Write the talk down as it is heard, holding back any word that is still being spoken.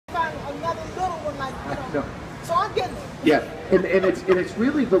Yeah, and it's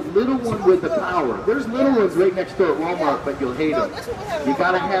really the little one with the power. There's little ones right next door at Walmart, but you'll hate them. You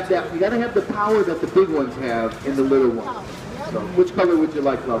gotta have that. You gotta have the power that the big ones have in the little ones. So, which color would you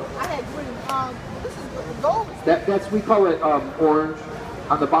like, love? I had green. This is gold. That's we call it orange.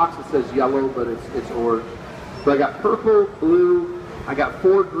 On the box it says yellow, but it's orange. So I got purple, blue. I got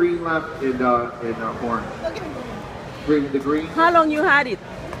 4 green left in orange. Green, the green. How long you had it?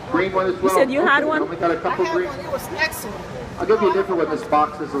 Green one as well. You said you had one? I only got a couple green. It was excellent. I'll give you a different one. This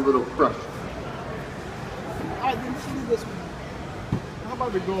box is a little crushed. All right, then see this one. How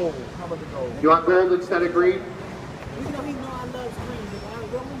about the gold? How about the gold? You want gold instead of green? You know he know I love green.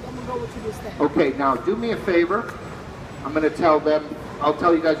 I'm gonna go with you this time. Okay, now do me a favor. I'm gonna tell them. I'll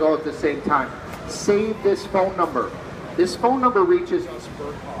tell you guys all at the same time. Save this phone number. This phone number reaches.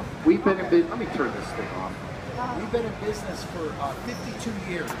 We've been in business. Let me turn this thing off. We've been in business for 52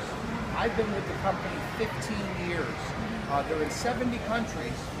 years. I've been with the company 15 years. They're in 70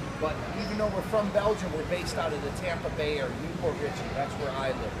 countries, but even though we're from Belgium, we're based out of the Tampa Bay area, Newport Richey. That's where I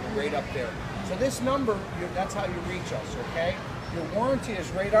live. We're right up there. So this number, that's how you reach us, okay? Your warranty is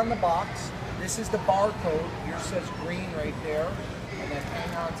right on the box. This is the barcode. Yours says green right there. And then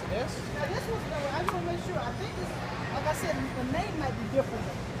hang on to this. Now this was, I just want to make sure. I think this, like I said, the name might be different,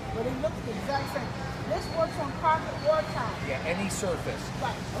 but it looks the exact same. This works on carpet or tile. Yeah, any surface.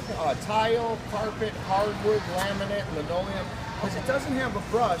 Right, okay. Tile, carpet, hardwood, laminate, linoleum. Because it doesn't have a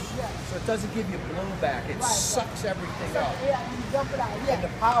brush, so it doesn't give you blowback. It sucks everything up. Yeah, and you dump it out. Yeah. And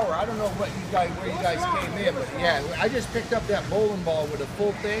the power, I don't know what you guys, where you guys came in, but yeah, I just picked up that bowling ball with a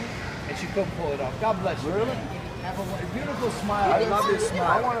full thing, and she couldn't pull it off. God bless you. Really? Have a beautiful smile. I love this smile.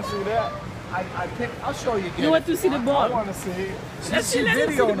 I want to see that. I'll show you again. You want to see the I ball? want to see. Let's see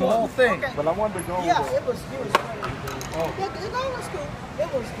video and the whole thing. Okay. But I want the gold. Yeah, though. it was great. It was cool.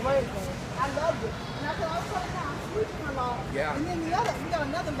 It was great, man. I loved it. And I thought I was putting down switching a lot. Yeah. And then we got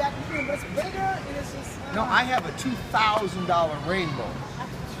another vacuum, but it's bigger and it's just. No, I have a $2,000 rainbow.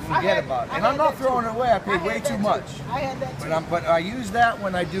 Forget about it. And I I'm had not that throwing too. it away. I paid had way that too too. much. I had that too. But I use that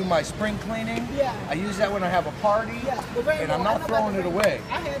when I do my spring cleaning. Yeah. I use that when I have a party. Yeah, the rainbow, And I'm I not know throwing about it the away.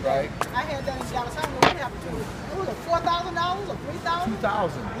 I had that. Right? I had that in Dallas. I don't know what happened to it. What was it, $4,000 or $3,000?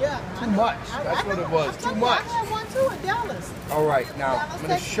 2,000. Yeah. Too much. That's what it was. Too much. I had one too in Dallas. All right, now Dallas, I'm going to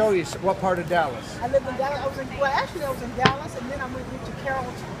Texas. show you what part of Dallas. I lived in Dallas. Actually I was in Dallas and then I moved to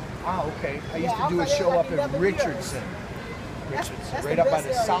Carrollton. Ah, okay. I used Yeah, to do I a was show there up like in 11 years. Richardson. That's Right the up by best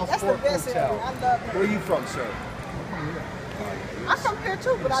the area. South That's the Fork best Hotel. area. I love it. Where are you from, sir? I'm from here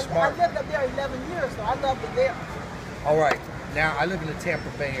too, but I Smart. lived up there 11 years, so I loved it there. All right. Now, I live in the Tampa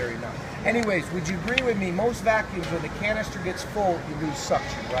Bay area now. Anyways, would you agree with me? Most vacuums, when the canister gets full, you lose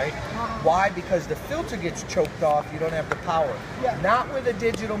suction, right? Why? Because the filter gets choked off. You don't have the power. Yeah. Not with a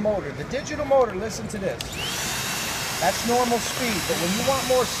digital motor. The digital motor, listen to this. That's normal speed. But when you want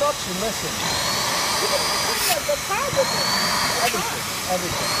more suction, listen. The car with it.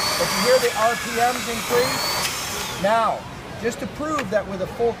 Everything. But you hear the RPMs increase? Now, just to prove that with a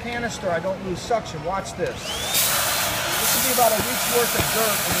full canister I don't lose suction, watch this. This would be about a week's worth of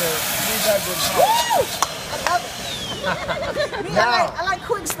dirt in your 3-bedroom house. I love it. Me, Now. I like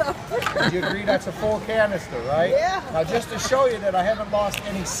quick stuff. Do you agree that's a full canister, right? Yeah. Now, just to show you that I haven't lost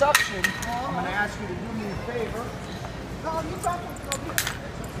any suction, I'm going to ask you to do me a favor. No, you talking over here.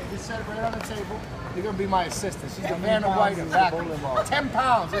 Okay, just set it right on the table. You're going to be my assistant. She's a man of white and vacuum. 10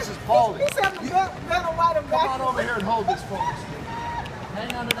 pounds. This is Paulie. He's having a better white and Come on black. over here and hold this for me.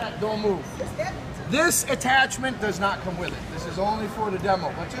 Hang on to that. Don't move. It's heavy. This attachment does not come with it. This is only for the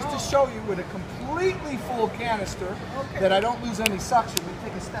demo. But just to show you with a completely full canister that I don't lose any suction, will you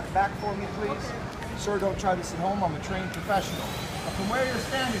take a step back for me, please? Sir, don't try this at home. I'm a trained professional. But from where you're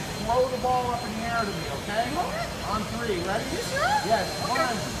standing, throw the ball up in the air to me, okay? On 3. Ready? You sure? Yes. Okay.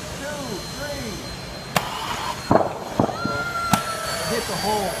 1, 2, 3. Hit the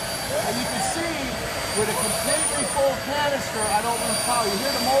hole. And you can see with a completely full canister, I don't lose power. You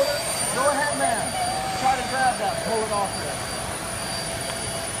hear the motor? Go ahead, man. Try to grab that, pull it off there.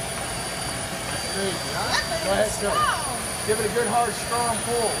 That's crazy, huh? Go ahead, sir. Give it a good, hard, strong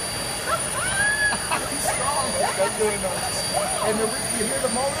pull. Strong. That's good enough. And you hear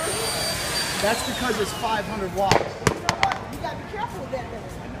the motor? That's because it's 500 watts. You know what? You gotta be careful with that thing.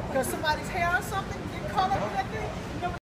 Because somebody's hair or something get caught up in that thing.